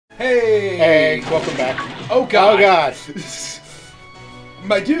Hey! Hey, welcome back. Oh god! Oh god!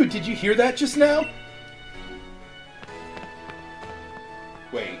 My dude, did you hear that just now?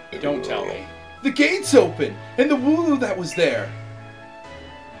 Wait, don't tell me. The gate's open! And the Wooloo that was there!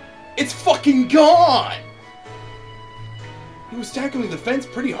 It's fucking gone! He was tackling the fence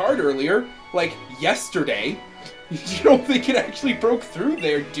pretty hard earlier. Like, yesterday. You don't think it actually broke through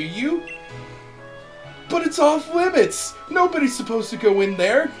there, do you? But it's off limits! Nobody's supposed to go in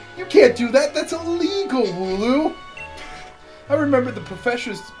there! You can't do that! That's illegal, Wooloo! I remember the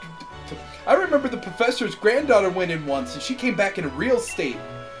professor's granddaughter went in once, and she came back in a real state.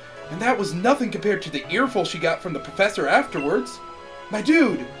 And that was nothing compared to the earful she got from the professor afterwards. My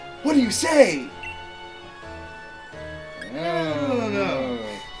dude, what do you say? I don't know.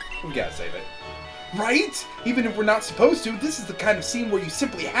 We gotta save it. Right? Even if we're not supposed to, this is the kind of scene where you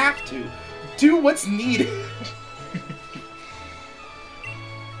simply have to. Do what's needed.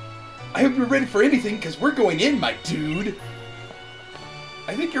 I hope you're ready for anything, because we're going in, my dude.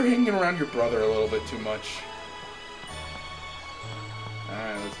 I think you're hanging around your brother a little bit too much.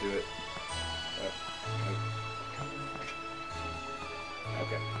 Alright, let's do it.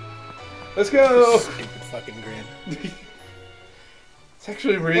 Okay. Let's go! Stupid fucking grin. It's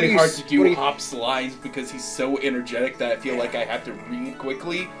actually really hard to do Hop's lines because he's so energetic that I feel like I have to read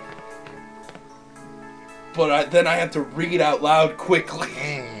quickly. But then I have to read out loud quickly.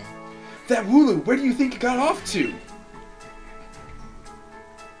 That Wooloo, where do you think it got off to?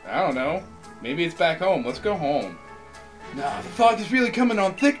 I don't know. Maybe it's back home. Let's go home. Nah, the fog is really coming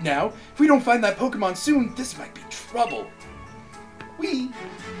on thick now. If we don't find that Pokemon soon, this might be trouble. Whee!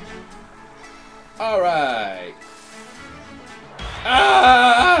 Alright.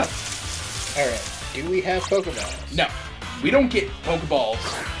 Ah! Alright, do we have Pokeballs? No, we don't get Pokeballs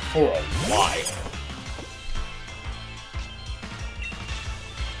for a while.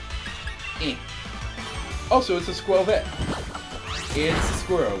 Also, it's a Squirrelette. It's a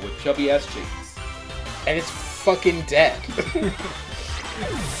squirrel with chubby ass cheeks. And it's fucking dead.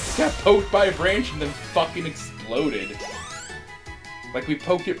 Got poked by a branch and then fucking exploded. Like we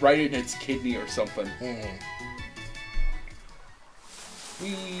poked it right in its kidney or something.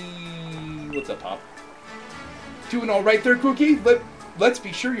 What's up, Hop? Doing all right there, Cookie? Let's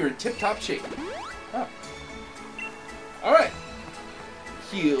be sure you're in tip-top shape. Oh. All right.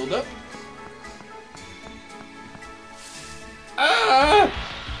 Healed up. Ah!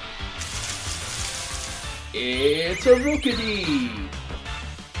 It's a Rookidee.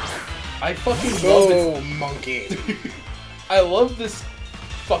 I fucking love it. Oh, monkey. I love this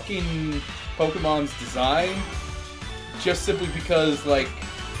fucking Pokemon's design. Just simply because, like...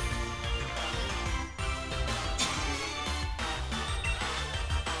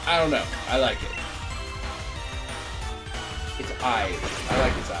 I don't know. I like it. Its eyes. I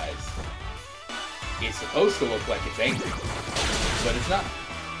like its eyes. It's supposed to look like it's angry, but it's not.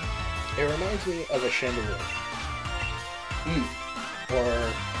 It reminds me of a Chandelier. Or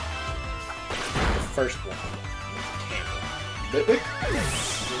the first one. It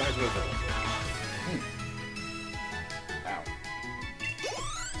reminds me of that Wow.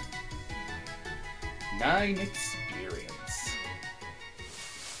 9 experience.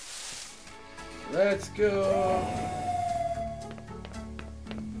 Let's go.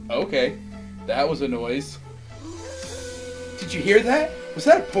 Okay. That was a noise. Did you hear that? Was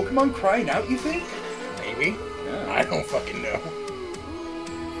that a Pokemon crying out, you think? Maybe. Yeah. I don't fucking know.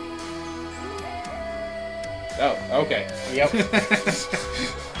 Oh, okay. Yep. Just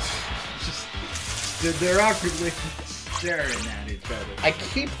stood there awkwardly staring at each other. I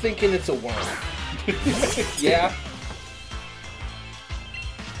keep thinking it's a worm. Yeah.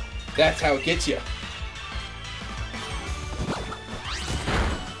 That's how it gets you.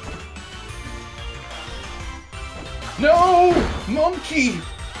 No! Monkey!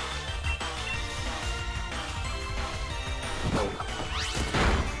 Oh.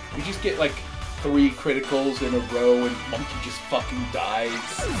 We just get like 3 criticals in a row and Monkey just fucking dies.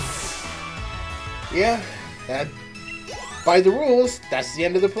 Yeah, that... By the rules, that's the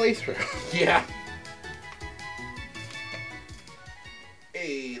end of the playthrough. Yeah.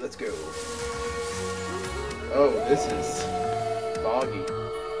 Hey, let's go. Oh, this is foggy.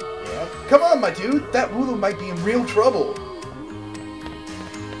 Yeah. Come on, my dude. That Wooloo might be in real trouble.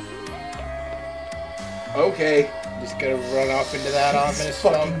 Okay. Just gonna run off into that ominous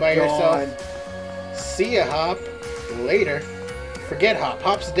fucking fog by gone. yourself. See ya, Hop. Later. Forget Hop.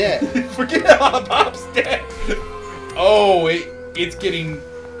 Hop's dead. Forget Hop. Hop's dead. Oh, it's getting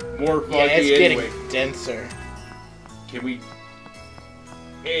more foggy. Yeah, it's anyway. getting denser. Can we...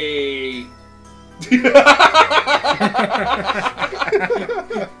 Hey...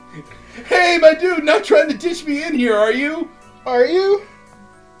 Hey, my dude, not trying to ditch me in here, are you? Are you?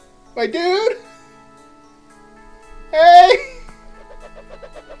 My dude? Hey!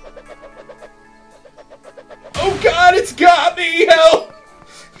 Oh god, it's got me! Help!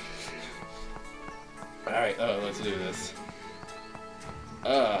 Alright, let's do this.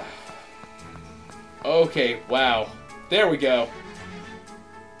 Okay, wow. There we go.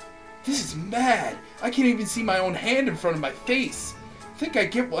 This is mad. I can't even see my own hand in front of my face. I think I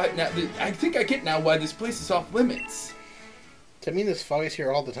get now why this place is off limits. Does that mean this fog is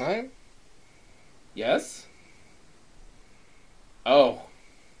here all the time? Yes? Oh.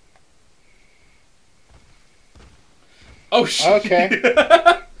 Oh shit. Okay.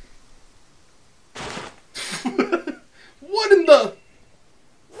 What in the...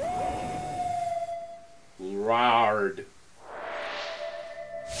 Lard.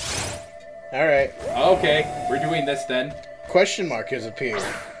 Alright. Okay, we're doing this then. Question mark has appeared.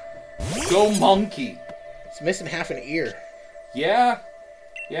 Go monkey. It's missing half an ear. Yeah?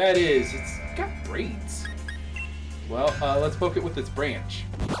 Yeah, it is. It's got braids. Well, let's poke it with its branch.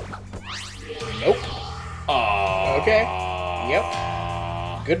 Nope. Aww. Okay. Yep.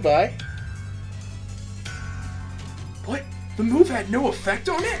 Goodbye. What? The move had no effect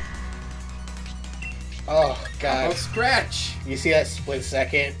on it? Oh, God. Oh, scratch. You see that split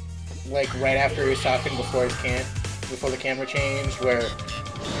second? Like, right after he was talking before the camera changed, where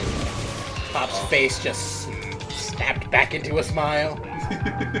Hop's face just snapped back into a smile?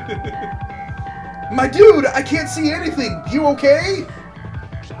 My dude, I can't see anything. You okay?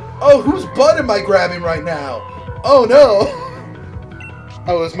 Oh, whose butt am I grabbing right now? Oh, no.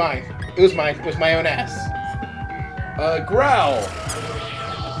 Oh, it was mine. It was mine. It was my own ass. Growl.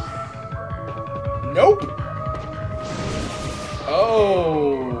 Nope.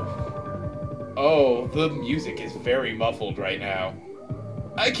 Oh. Oh, the music is very muffled right now.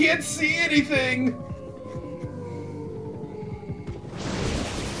 I can't see anything.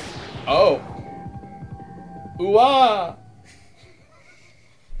 Oh. Ooh-ah.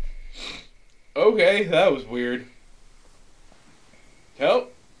 Okay, that was weird. Oh.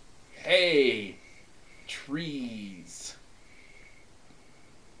 Hey. Trees.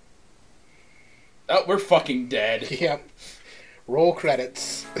 Oh, we're fucking dead. Yep. Roll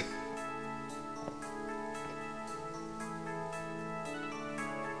credits.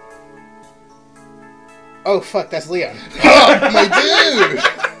 Oh, fuck, that's Leon. Oh, my dude!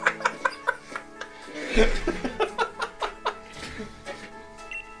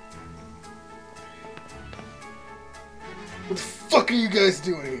 What the fuck are you guys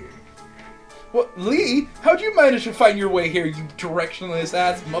doing here? What, Lee? How'd you manage to find your way here, you directionless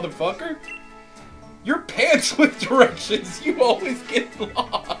ass motherfucker? You're pants with directions. You always get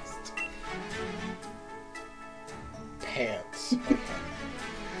lost. Pants.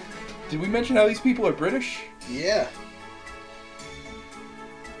 Did we mention how these people are British? Yeah.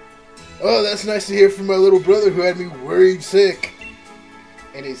 Oh, that's nice to hear from my little brother who had me worried sick.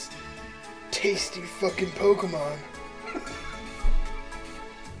 And his tasty fucking Pokemon.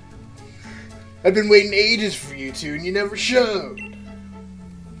 I've been waiting ages for you two, and you never showed.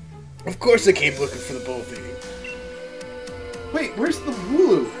 Of course I came looking for the both of you. Wait, where's the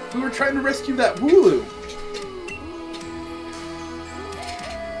Wooloo? We were trying to rescue that Wooloo.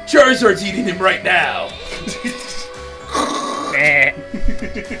 Charizard's eating him right now.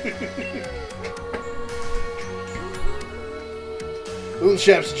 Little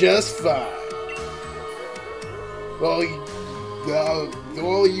chap's just fine. Well,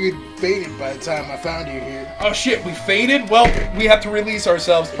 you had fainted by the time I found you here. Oh shit, we fainted? Well, we have to release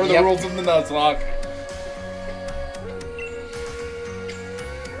ourselves per the Yep. rules of the Nuzlocke.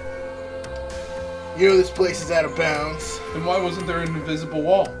 You know this place is out of bounds. Then why wasn't there an invisible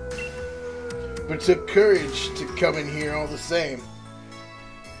wall? But it took courage to come in here all the same.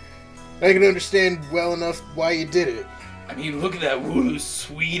 I can understand well enough why you did it. I mean, look at that Wooloo's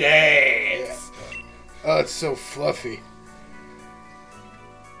sweet ass. Oh, it's so fluffy.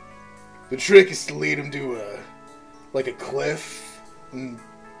 The trick is to lead them to a cliff, and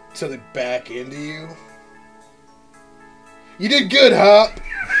so they back into you. You did good, Hop.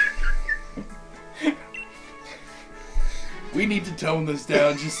 We need to tone this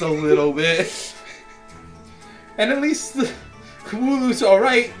down just a little bit. And at least the Wooloo's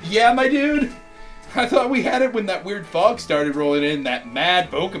alright. Yeah, my dude? I thought we had it when that weird fog started rolling in, that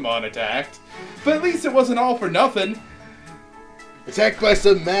mad Pokemon attacked. But at least it wasn't all for nothing. Attacked by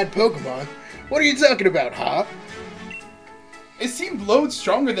some mad Pokemon? What are you talking about, Hop? It seemed loads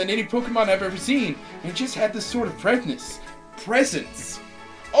stronger than any Pokemon I've ever seen, and it just had this sort of presence.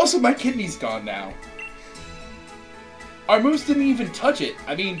 Also, my kidney's gone now. Our moves didn't even touch it.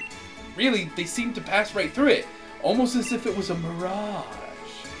 I mean, really, they seemed to pass right through it. Almost as if it was a mirage.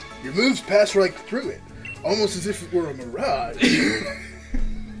 Your moves pass right through it. Almost as if it were a mirage.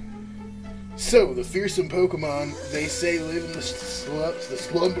 So, the fearsome Pokemon, they say, live in the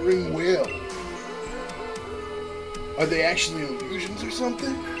slumbering well. Are they actually illusions or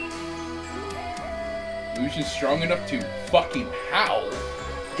something? Illusions strong enough to fucking howl?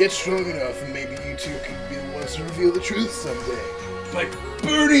 Get strong enough and maybe you two could be the ones to reveal the truth someday. By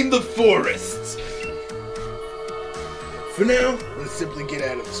burning the forests! For now, let's simply get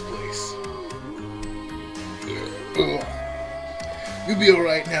out of this place. Ugh. You'll be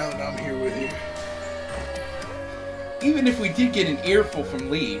alright now that I'm here with you. Even if we did get an earful from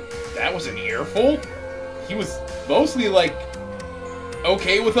Lee, that was an earful? He was mostly like,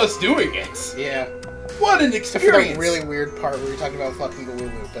 okay with us doing it. Yeah. What an Except for experience! that really weird part where we talking about fucking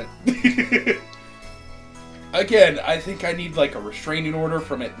Galulu, but... Again, I think I need like a restraining order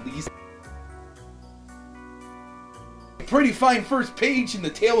from at least... Pretty fine first page in the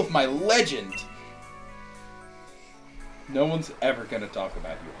tale of my legend. No one's ever gonna talk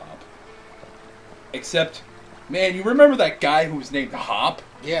about you, Hop. Except, man, you remember that guy who was named Hop?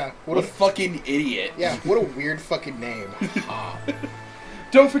 Yeah. What a fucking idiot. Yeah, what a weird fucking name. Hop.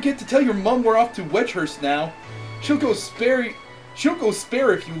 Don't forget to tell your mom we're off to Wedgehurst now. She'll go spare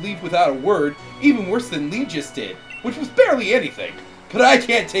if you leave without a word, even worse than Lee just did, which was barely anything. But I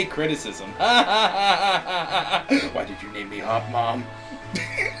can't take criticism. Why did you name me Hop, Mom?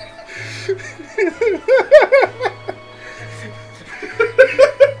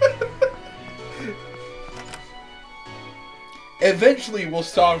 Eventually, we'll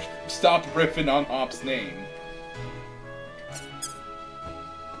stop riffing on Hop's name.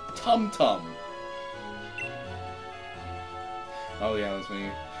 Tum Tum. Oh yeah, that's me.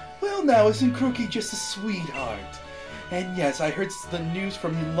 Well, now isn't Crookie just a sweetheart? And yes, I heard the news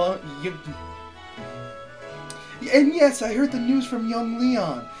from young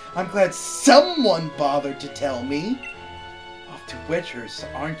Leon. I'm glad someone bothered to tell me. Off to Wedgehurst,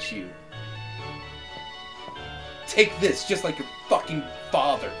 aren't you? Take this, just like your fucking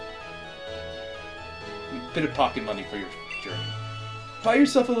father. A bit of pocket money for your journey. Buy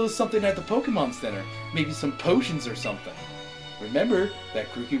yourself a little something at the Pokemon Center. Maybe some potions or something. Remember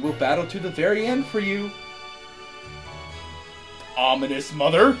that Crookie will battle to the very end for you. Ominous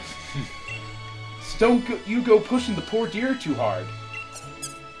mother. So don't you go pushing the poor deer too hard.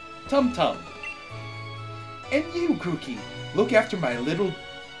 Tum Tum. And you, Crookie, look after my little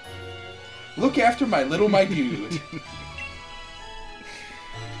my dude.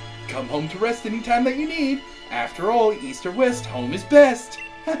 Come home to rest anytime that you need. After all, east or west, home is best.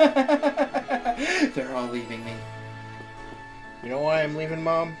 They're all leaving me. You know why I'm leaving,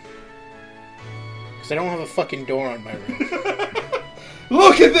 Mom? Because I don't have a fucking door on my room.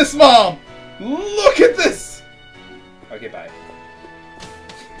 Look at this, Mom! Look at this! Okay, bye.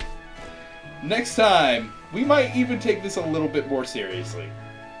 Next time, we might even take this a little bit more seriously.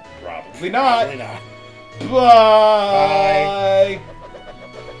 Probably not. Probably not. Bye!